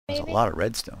There's a maybe? lot of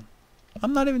redstone.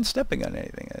 I'm not even stepping on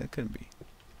anything. It couldn't be.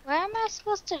 Where am I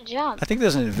supposed to jump? I think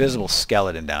there's an invisible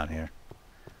skeleton down here.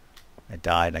 I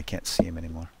died and I can't see him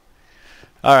anymore.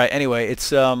 Alright, anyway, it's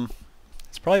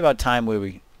probably about time where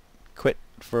we quit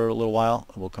for a little while.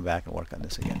 We'll come back and work on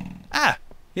this again. Ah!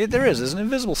 Yeah, there's an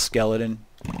invisible skeleton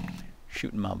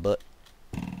shooting my butt.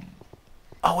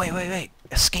 Oh, wait.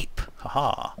 Escape.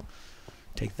 Haha.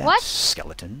 Take that, What?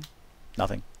 skeleton.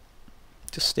 Nothing.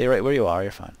 Just stay right where you are.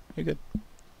 You're fine. You're good.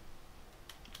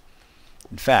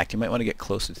 In fact, you might want to get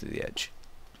closer to the edge.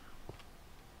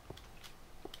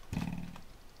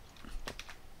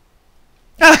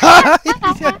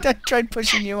 I tried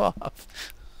pushing you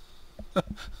off.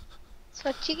 That's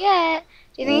what you get.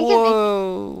 Do you think you can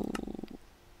Whoa.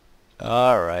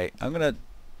 Alright, I'm gonna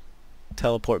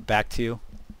teleport back to you.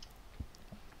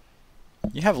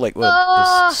 You have like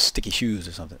what? This sticky shoes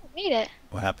or something. I made it.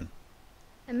 What happened?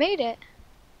 I made it.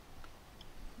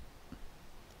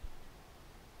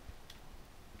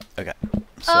 Okay.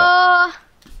 So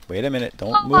wait a minute.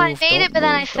 Don't move. I made it, but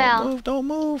then I fell. Don't move. Don't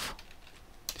move.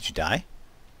 Did you die?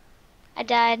 I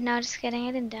died. No, just kidding.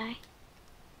 I didn't die.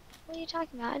 What are you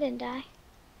talking about? I didn't die.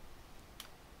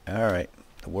 Alright.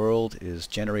 The world is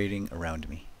generating around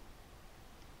me.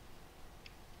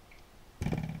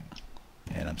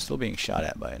 And I'm still being shot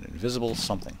at by an invisible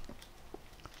something.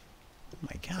 Oh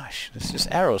my gosh. There's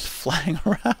just arrows flying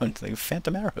around. Like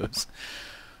phantom arrows.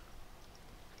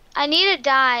 I need to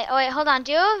die. Oh wait, hold on.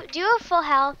 Do you have full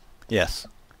health? Yes.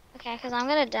 Okay, because I'm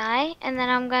gonna die, and then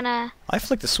I'm gonna. I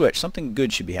flicked the switch. Something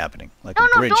good should be happening. Like No,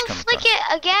 a bridge don't coming flick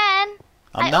across. it again.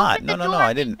 I'm not. Opened the No, door I on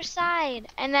the didn't. other side,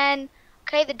 and then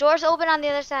okay, the door's open on the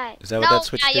other side. Is that what that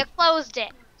switch No, did? you closed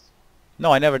it.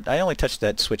 No, I only touched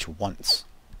that switch once.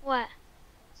 What?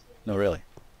 No, really.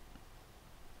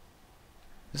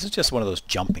 This is just one of those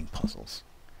jumping puzzles.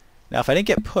 Now, if I didn't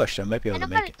get pushed, I might be I able know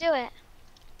to how make to it. do it.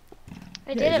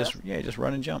 I Yeah, did you it. just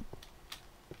run and jump.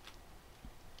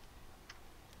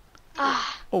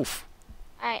 Ah. Oof.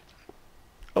 All right.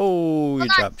 Oh, you Hold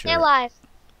on. dropped Stay your... alive.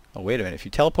 Oh, wait a minute. If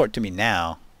you teleport to me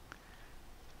now,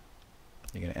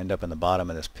 you're going to end up in the bottom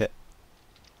of this pit.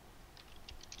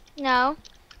 No,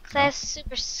 because I No? have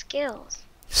super skills.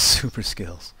 Super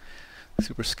skills.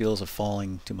 Super skills of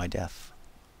falling to my death.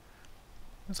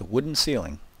 There's a wooden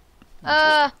ceiling.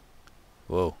 Whoa.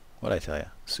 What'd I tell you?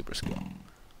 Super skill.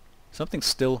 Something's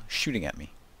still shooting at me.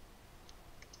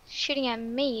 Shooting at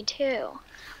me too.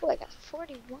 Oh, I got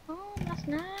 41. Oh, that's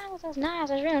nice. That's nice.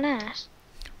 That's real nice.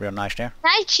 Real nice there? Can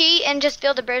I cheat and just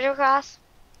build a bridge across?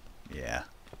 Yeah.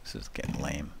 This is getting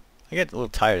lame. I get a little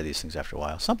tired of these things after a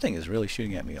while. Something is really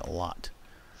shooting at me a lot.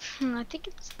 I think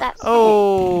it's that.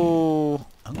 Oh!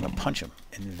 I'm gonna punch him.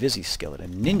 Invisi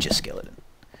skeleton. Ninja skeleton.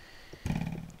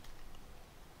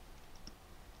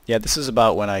 Yeah, this is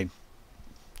about when I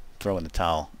throw in the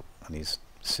towel on these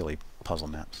silly puzzle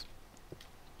maps.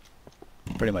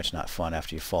 Pretty much not fun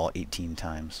after you fall 18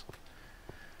 times.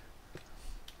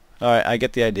 Alright, I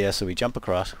get the idea, so we jump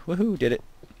across. Woohoo, did it.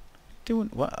 Doing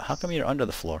what? How come you're under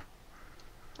the floor?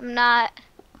 I'm not.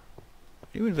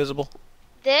 Are you invisible?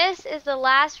 This is the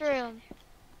last room.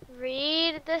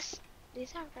 Read this.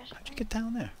 These aren't fresh. How'd you get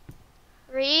down there?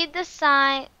 Read the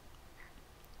sign.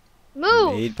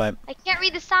 Move! Made by... I can't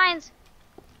read the signs.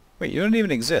 Wait, you don't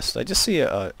even exist. I just see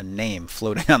a name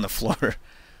floating on the floor.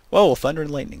 Whoa, thunder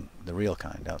and lightning. The real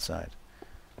kind outside.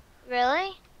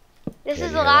 Really? This Yeah,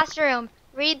 is you the hear last room.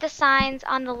 Read the signs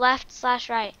on the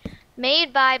left/right.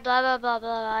 Made by blah blah blah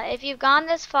blah blah. If you've gone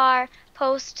this far,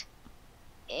 post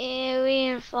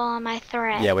info on my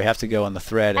thread. Yeah, we have to go on the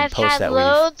thread and I've post had that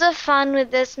loads of fun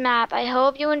with this map. I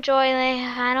hope you enjoy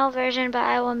the final version, but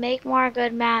I will make more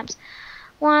good maps.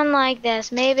 One like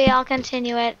this. Maybe I'll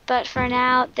continue it, but for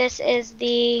now, this is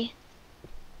the...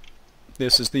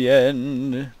 This is the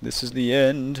end. This is the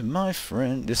end, my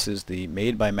friend. This is the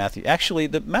made by Matthew. Actually,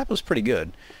 the map was pretty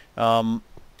good. I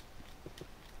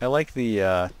like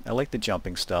the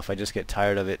jumping stuff. I just get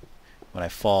tired of it when I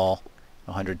fall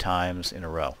 100 times in a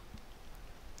row.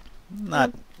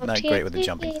 Not great with the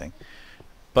jumping thing.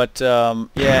 But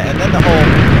yeah, and then the whole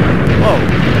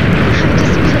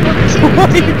what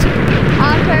are you doing?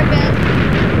 On purpose.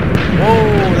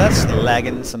 Whoa, that's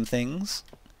lagging some things.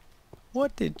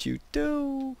 What did you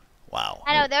do? Wow.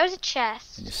 I know, there was a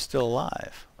chest. And you're still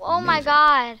alive. Oh my Amazing.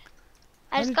 god.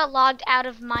 I just got logged out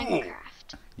of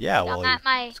Minecraft. Yeah, Got well, at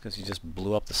my... it's because you just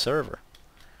blew up the server.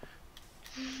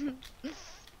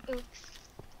 Oops.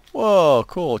 Whoa,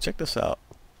 cool. Check this out.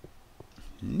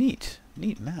 Neat.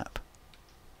 Neat map.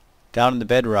 Down in the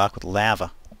bedrock with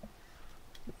lava.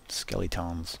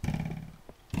 Skeletons.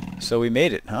 So we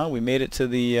made it, huh? We made it to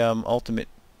the ultimate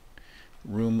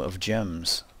room of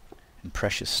gems. and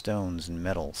precious stones and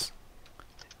metals.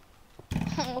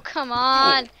 Oh, come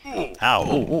on. Ow!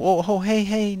 Oh, hey,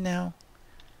 hey, now.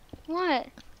 What?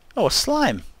 Oh, a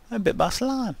slime. I'm bit by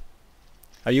slime.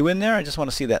 Are you in there? I just want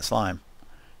to see that slime.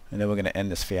 And then we're going to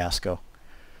end this fiasco.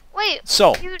 Wait.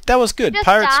 So, that was good. You just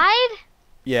Pirates. died?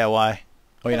 Yeah, why?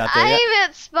 Oh, you're not there yet? I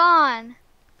even spawn.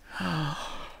 Why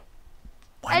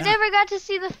I not? never got to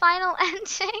see the final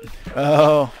ending.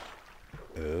 Oh.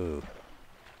 Ooh.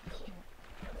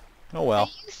 Oh, well. Are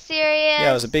you serious?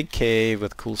 Yeah, it was a big cave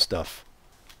with cool stuff.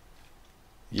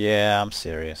 Yeah, I'm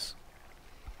serious.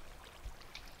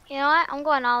 You know what? I'm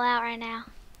going all out right now.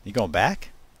 You going back?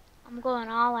 I'm going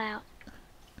all out.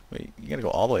 Wait, you gotta go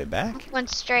all the way back? One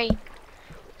straight.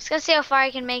 Just gonna see how far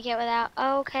I can make it without.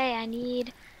 Okay, I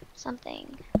need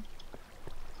something.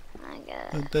 I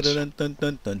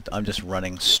got. I'm just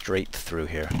running straight through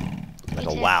here. Like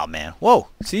a too. wow, man. Whoa!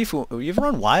 See, if you've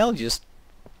run wild, it's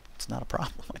not a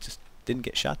problem. I just didn't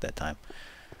get shot that time.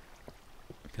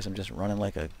 Because I'm just running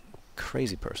like a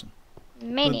crazy person.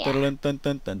 Maniac. Did you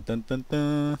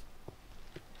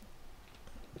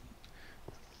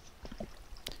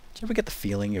ever get the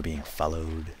feeling you're being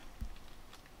followed?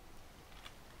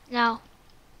 No.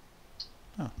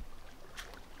 Oh.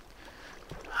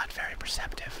 Not very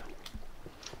perceptive.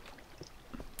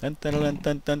 See,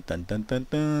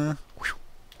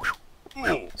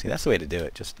 that's the way to do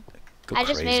it. Just go I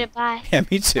crazy. just made it by. Yeah,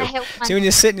 me too. I hit one. See, when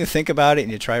you sit and you think about it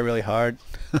and you try really hard,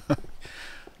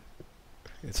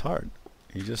 it's hard.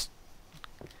 You just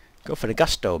go for the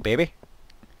gusto, baby.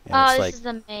 And Oh, it's this like, is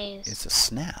the maze. it's a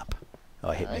snap. Oh,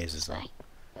 I hate It was mazes this though. way.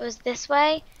 It was this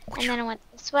way, and then it went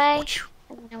this way,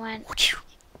 and then it went.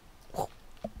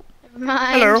 Never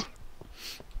mind. Hello.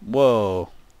 Whoa.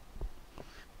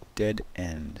 Dead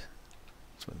end.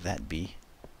 That's what that be.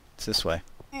 It's this way.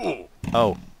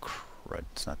 Oh, crud.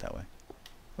 It's not that way.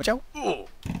 Watch out. Oh.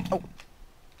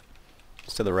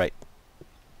 It's to the right.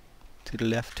 To the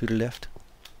left, to the left.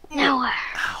 Nowhere.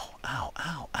 Ow, ow,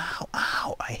 ow, ow,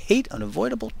 ow. I hate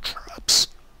unavoidable traps.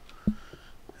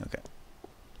 Okay.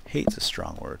 Hate's a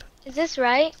strong word. Is this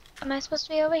right? Am I supposed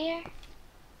to be over here?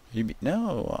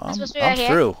 No, I'm supposed to be right here?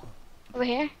 through. Over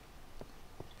here?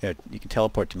 Yeah, you can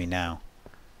teleport to me now.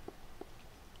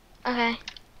 Okay.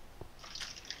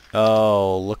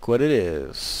 Oh, look what it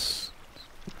is.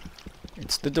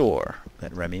 It's the door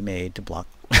that Remmi made to block.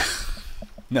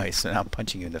 Nice, and I'm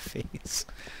punching you in the face.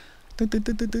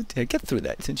 Here, get through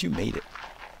that since you made it.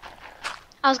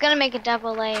 I was gonna make a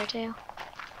double layer too.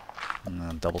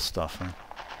 Double stuff, huh?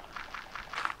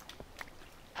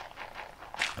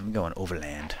 I'm going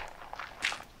overland.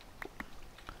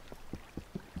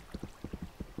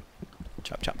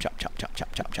 Chop, chop, chop, chop, chop,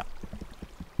 chop, chop, chop.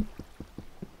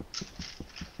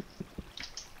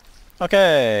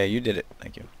 Okay, you did it.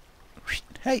 Thank you.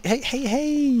 Hey, hey, hey,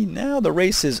 hey! Now the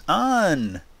race is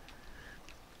on.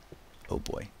 Oh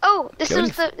boy. Oh, this Do you have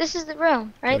is this is the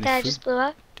room, you have right? any That I food? just blew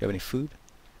up. Do you have any food?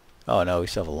 Oh no, we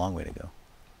still have a long way to go.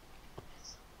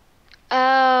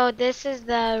 Oh, this is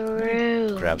the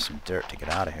room. Grab some dirt to get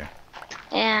out of here.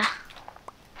 Yeah.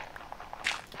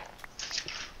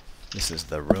 This is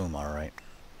the room, alright.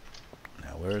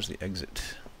 Now where's the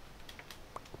exit?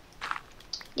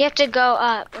 You have to go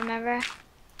up, remember?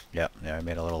 Yep, yeah, I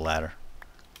made a little ladder.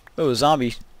 Oh, a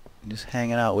zombie just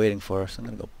hanging out waiting for us. I'm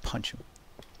gonna go punch him.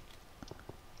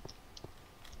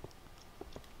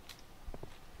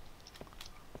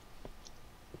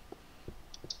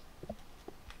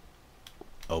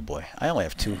 Oh boy, I only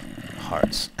have 2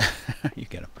 hearts. You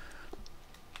get him.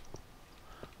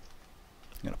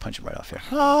 I'm gonna punch him right off here.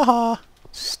 Ha ha!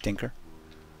 Stinker.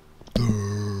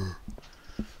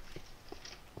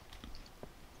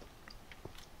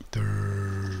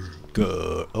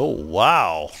 Good. Oh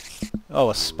wow. Oh,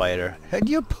 a spider. And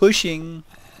you're pushing.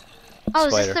 Oh,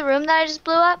 is Spider. this the room that I just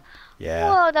blew up? Yeah.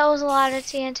 Whoa, that was a lot of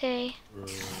TNT.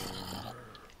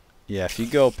 Yeah, if you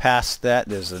go past that,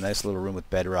 there's a nice little room with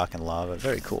bedrock and lava.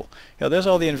 Very cool. Yeah, there's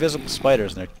all the invisible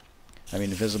spiders in there. I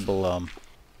mean, invisible A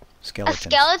skeletons.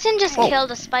 skeleton just Whoa.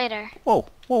 killed a spider. Whoa,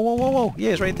 whoa, whoa, whoa, whoa!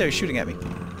 Yeah, he's right there, he's shooting at me.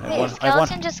 I Wait, a have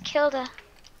skeleton just killed a...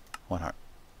 1 heart.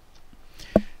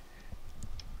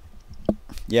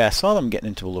 Yeah, I saw them getting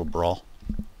into a little brawl.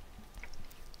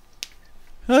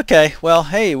 Okay, well,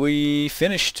 hey, we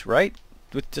finished, right?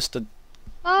 With just a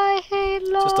I hate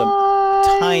life. just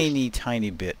a tiny, tiny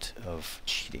bit of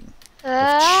cheating, of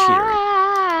cheatery.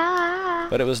 Ah.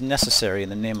 But it was necessary in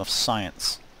the name of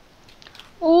science.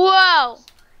 Whoa!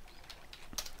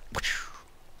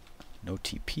 No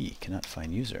TP, cannot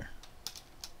find user.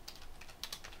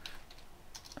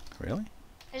 Really?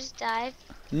 I just died.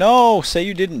 No, say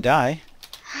you didn't die.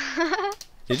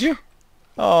 Did you?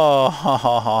 Oh, ha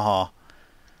ha ha ha.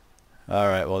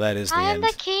 Alright, well that is the I am end.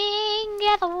 the king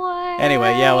of the world.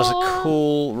 Anyway, yeah, it was a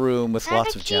cool room with I'm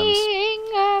lots the of gems. king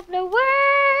of the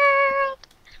world.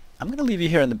 I'm going to leave you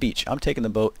here on the beach. I'm taking the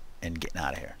boat and getting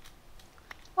out of here.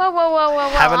 Whoa, whoa, whoa, whoa, whoa.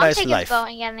 Have a I'm nice taking life. the boat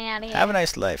and getting out of here. Have a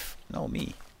nice life. No,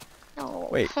 me. No.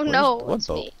 Wait, Oh, no, what it's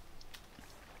boat? me.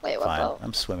 Wait, what Fine, boat?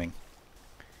 I'm swimming.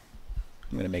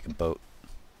 I'm going to make a boat.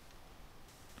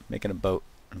 Making a boat.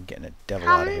 I'm getting a devil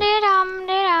out of here.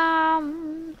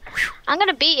 Hum-de-dum-de-dum. I'm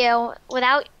gonna beat you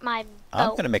without my boat. I'm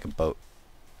going to make a boat.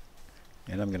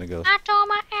 And I'm going to go I told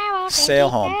my arrow to sail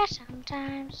be home. there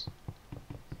sometimes.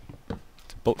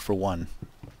 It's a boat for one.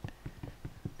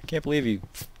 I can't believe you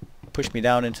pushed me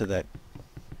down into that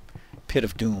pit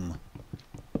of doom.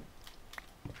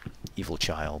 Evil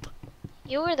child.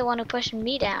 You were the one who pushed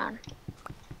me down.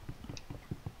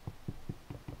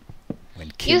 When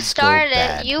You kids started go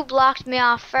bad. it. You blocked me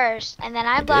off first, and then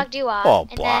I did? blocked you off. Oh,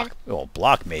 and block. Oh,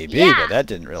 block maybe, Yeah, but that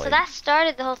didn't really... So that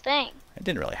started the whole thing. That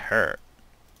didn't really hurt.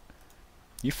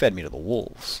 You fed me to the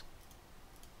wolves.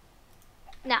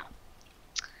 No.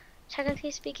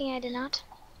 Technically speaking, I did not.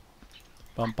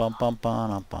 Bum bum bum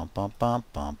bum bum bum bum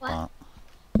bum bum.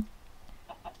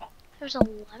 There's a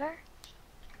lever?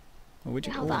 Oh, would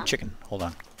you? Hold Oh, on. chicken. Hold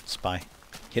on. Spy.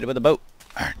 Hit it with a boat.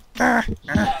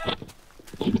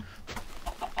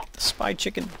 Spy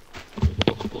chicken.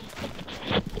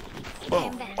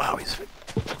 Whoa! Wow, he's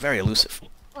very elusive.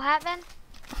 What happened?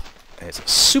 It's a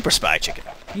super spy chicken.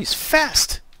 He's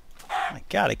fast. My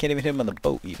God, I can't even hit him on the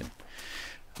boat even.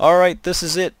 All right, this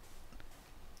is it.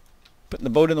 Putting the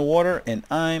boat in the water, and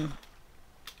I'm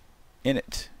in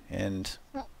it and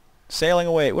sailing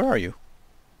away. Where are you?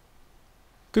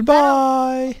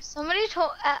 Goodbye. Somebody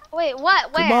told. Wait,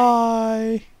 what? Where?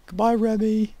 Goodbye. Goodbye,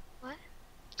 Remmi. What?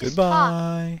 Just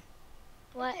Goodbye.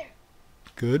 talk. What?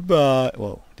 Goodbye.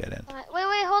 Whoa, dead end. What?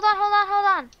 Wait, hold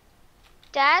on.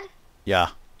 Dad, Yeah,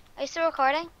 are you still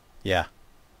recording? yeah.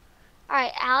 All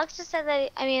right. Alex just said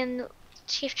that.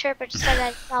 Chief Chirper just said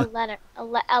that it's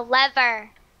a lever.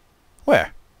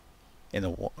 Where? In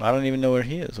the I don't even know where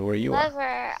he is or where you are.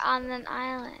 Lever on an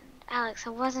island. Alex,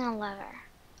 it wasn't a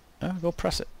lever. Go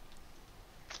press it.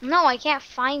 No, I can't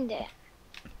find it.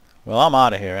 Well, I'm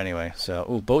out of here anyway. So,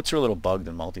 ooh, boats are a little bugged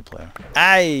in multiplayer.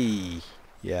 Aye!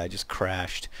 Yeah, I just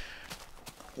crashed.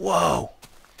 Whoa!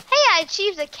 Hey, I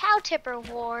achieved the cow tipper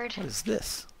award. What is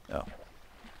this? Oh.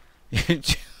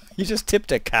 You just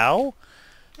tipped a cow?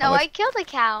 No, How much- I killed a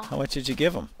cow. How much did you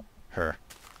give him? Her.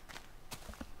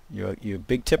 You a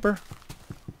big tipper?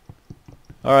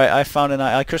 Alright, I found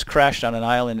I just crashed on an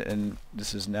island, and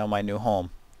this is now my new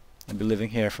home. I'll be living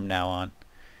here from now on.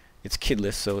 It's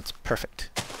kidless, so it's perfect.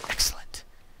 Excellent.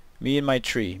 Me and my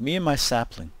tree. Me and my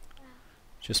sapling.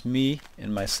 Just me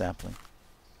and my sapling.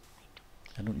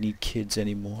 I don't need kids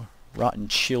anymore. Rotten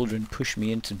children push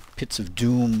me into pits of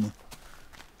doom.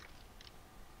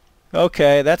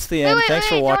 Okay, that's the end. Thanks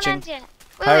for watching. Don't end yet.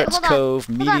 Pirates hold on. Cove,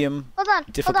 Hold on, medium Hold on.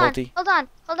 difficulty. Hold on.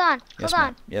 Yes,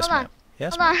 ma'am. Yes, hold on. ma'am.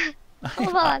 Yes, Hold ma'am. on.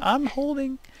 Hold on. I'm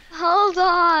holding. Hold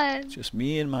on. Just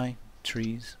me and my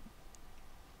trees.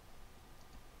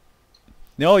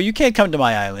 No, you can't come to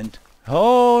my island.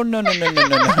 Oh, no, no, no, no,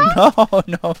 no, no,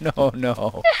 no, no, no,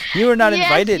 no. You are not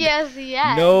invited.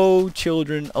 Yes. No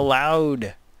children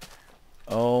allowed.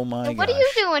 Oh my gosh. What are you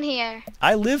doing here?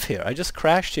 I live here. I just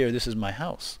crashed here. This is my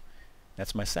house.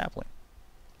 That's my sapling.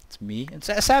 It's me and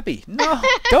Sappy. No,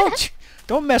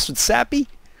 don't mess with Sappy.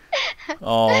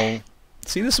 Oh,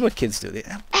 see, this is what kids do. That's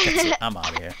it. I'm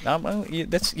out of here.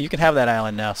 You can have that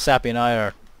island now. Sappy and I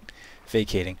are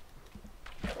vacating.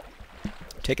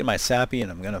 Taking my Sappy, and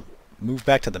I'm gonna move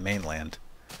back to the mainland.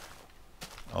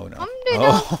 Oh no!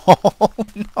 Oh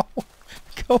no!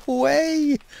 Go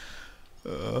away!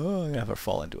 Oh, I'm gonna have her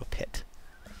fall into a pit.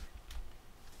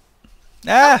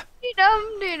 Ah!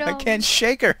 I can't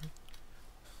shake her.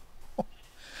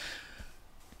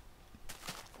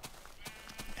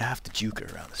 I have to juke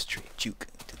her around this tree. Juke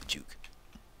to the juke.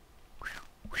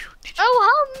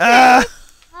 Oh, Ah!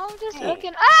 I'm just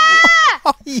looking. Ah!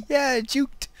 Oh yeah,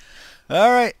 juked. All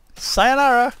right,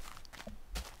 sayonara.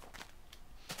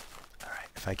 All right,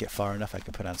 if I get far enough, I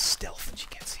can put on stealth, and she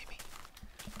can't see me.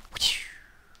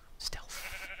 Stealth.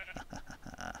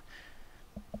 I'll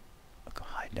go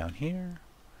hide down here.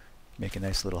 Make a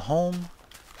nice little home,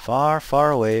 far, far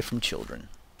away from children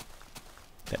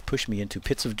that push me into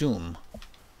pits of doom.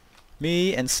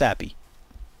 Me and Sappy.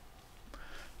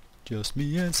 Just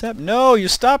me and Sappy. No, you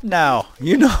stop now.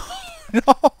 You know. No.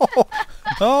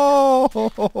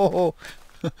 No.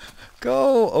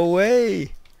 Go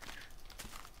away.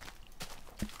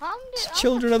 It's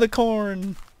children of the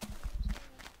corn.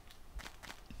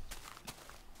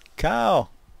 Cow,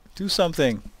 do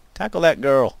something. Tackle that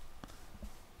girl.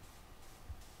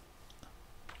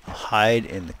 I'll hide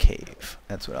in the cave.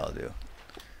 That's what I'll do.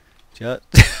 Just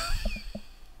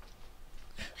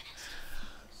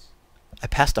I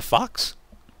passed a fox?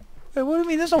 Wait, what do you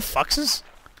mean? There's no foxes?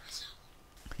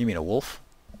 You mean a wolf?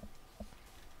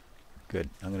 Good.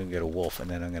 I'm gonna get a wolf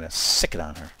and then I'm gonna sick it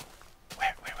on her.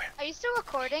 Where? Are you still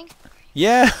recording?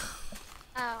 Yeah!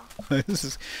 Oh. This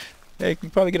is... Hey, you can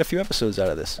probably get a few episodes out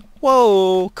of this.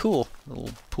 Whoa! Cool. A little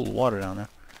pool of water down there.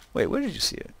 Wait, where did you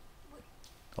see it?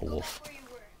 A wolf.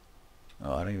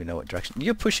 Oh, I don't even know what direction.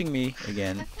 You're pushing me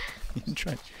again. She's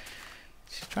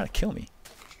trying to kill me.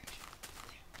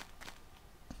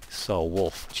 Saw a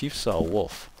wolf. Chief saw a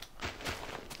wolf.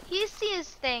 He sees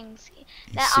things He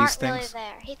that sees aren't really things?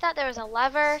 there. He thought there was a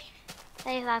lever.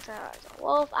 Then he thought there was a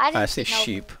wolf. I didn't I see see no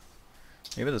sheep. wolf.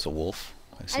 Maybe there's a wolf.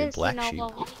 I I see a didn't black see no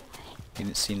sheep. wolf. You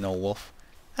didn't see no wolf?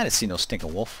 I didn't see no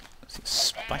stinking wolf. I see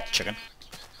spiked chicken.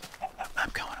 I'm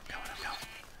going.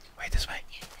 Wait, this way.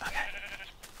 Okay.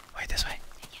 Wait, this way.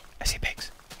 I see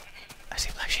pigs. I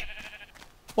see black sheep.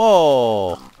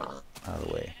 Whoa! Out of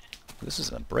the way. This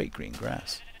is a bright green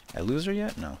grass. I lose her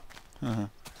yet? No. Uh-huh.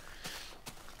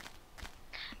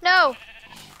 No!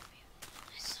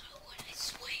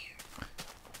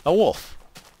 A wolf.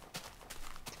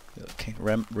 Okay,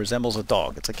 resembles a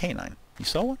dog. It's a canine. You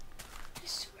saw one?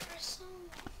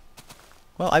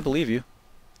 Well, I believe you.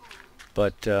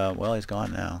 But, well, he's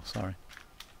gone now. Sorry.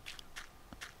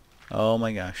 Oh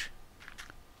my gosh.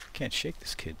 Can't shake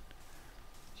this kid.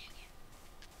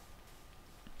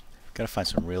 Gotta find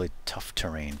some really tough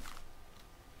terrain.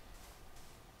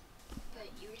 But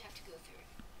you would have to go through it.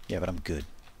 Yeah, but I'm good.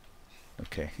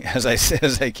 Okay. As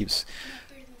I keep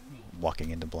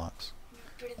walking into blocks.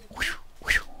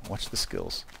 Watch the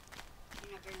skills.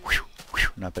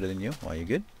 Not better than you? Why, you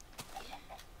good?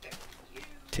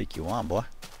 Take you on, boy.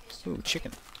 Ooh,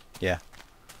 chicken. Yeah.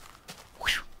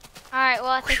 Alright,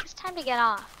 well, I think it's time to get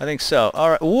off. I think so.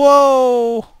 Alright.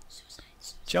 Whoa!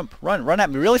 Jump. Run at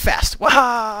me really fast.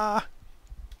 Wah!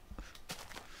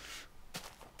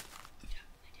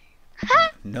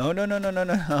 No.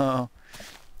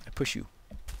 I push you.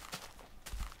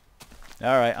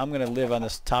 Alright, I'm gonna live on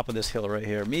this top of this hill right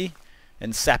here. Me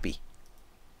and Sappy.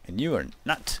 And you are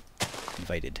not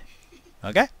invited.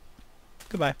 Okay?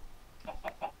 Goodbye.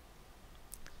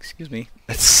 Excuse me.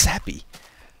 That's Sappy.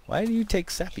 Why do you take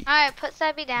Sappy? Alright, put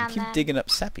Sebby down You keep then. digging up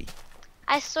Sappy.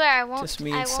 I swear I won't. Just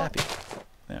me I and won't. Sappy.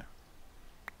 There.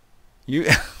 You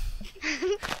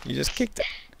you just kicked it.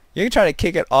 You're trying to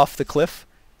kick it off the cliff?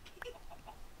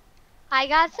 I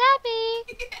got Sebby.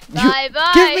 You- Bye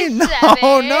bye, Give me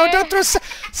Sebby. no, don't throw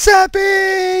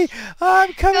Sappy!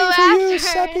 I'm coming Go for you, after her.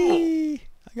 Sappy!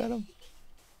 I got him.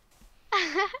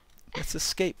 Let's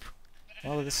escape.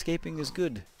 All of escaping is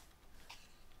good.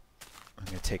 I'm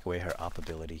gonna take away her op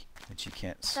ability, and she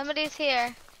can't Somebody's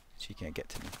here. get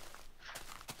to me.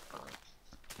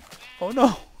 Oh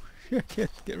no! I can't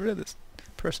get rid of this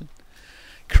person.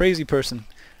 Crazy person.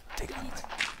 I'm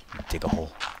gonna dig a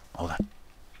hole. Hold on.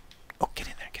 Oh, get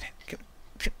in there, get in.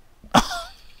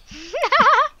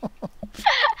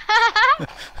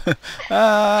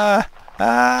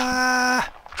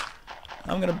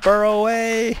 I'm gonna burrow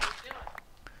away.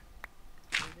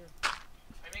 Travis.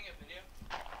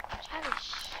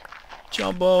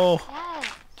 Jumbo. Yes.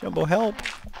 Jumbo, help.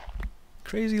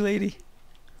 Crazy lady.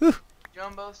 Whew.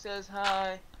 Jumbo says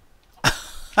hi.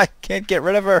 I can't get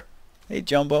rid of her. Hey,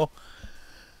 Jumbo.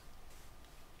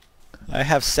 I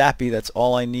have Sappy. That's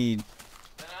all I need.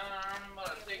 I'm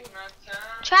gonna take my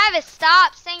time. Travis,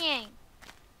 stop singing.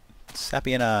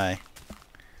 Sappy and I.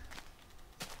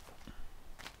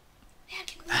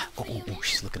 Oh,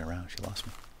 she's looking around. She lost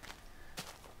me.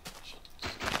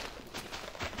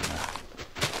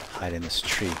 Hide in this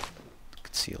tree.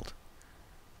 Concealed.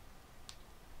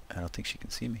 I don't think she can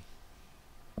see me.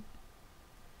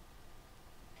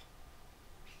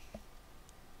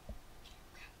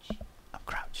 I'm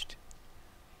crouched.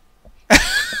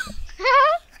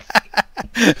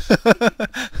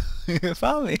 You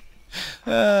found me.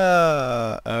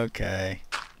 Okay.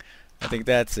 I think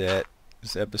that's it.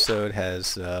 This episode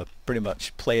has pretty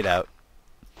much played out.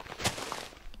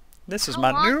 This is How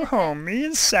my long new is it? home. Me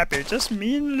and Sappy. Just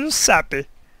me and little Sappy.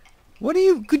 What do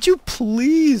you... Could you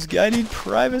please... I need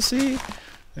privacy.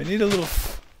 I need a little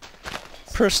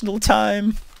personal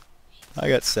time. I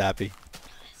got Sappy.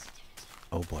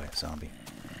 Oh boy, a zombie.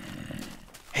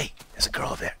 Hey, there's a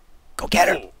girl over there. Go get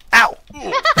her. Ow!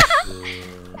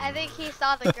 I think he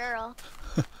saw the girl.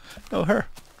 No, her.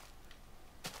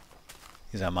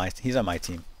 He's on my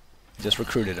team. Just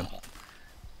recruited him.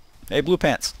 Hey, Blue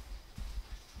Pants.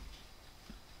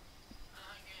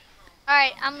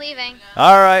 Alright, I'm leaving.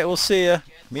 Alright, we'll see ya.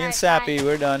 Me and Alright, Sappy, bye.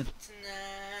 we're done.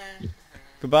 Nah.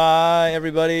 Goodbye,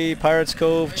 everybody. Pirates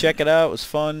Cove, check it out. It was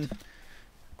fun,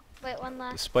 Wait, one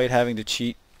last. despite having to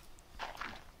cheat.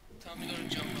 Tell him to go to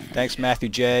Joe Muffin's Thanks, channel. Matthew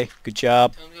J. Good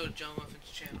job. Tell him to go to Joe Muffin's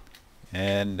channel.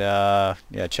 And,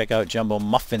 yeah, check out Jumbo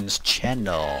Muffin's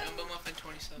channel. Jumbo Muffin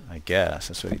 27. I guess.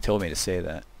 That's what he told me to say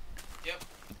that. Yep.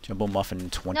 Jumbo Muffin No,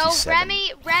 27.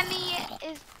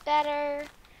 Remmi is better.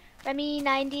 Remmi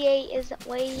 98 is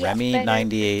way Remmi better.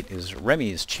 98 is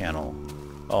Remmi's channel.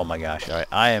 Oh my gosh. Alright,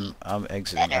 I'm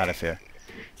exiting out of here.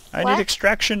 I What? need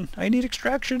extraction. I need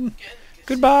extraction. Get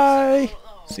Goodbye.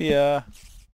 Oh. See ya.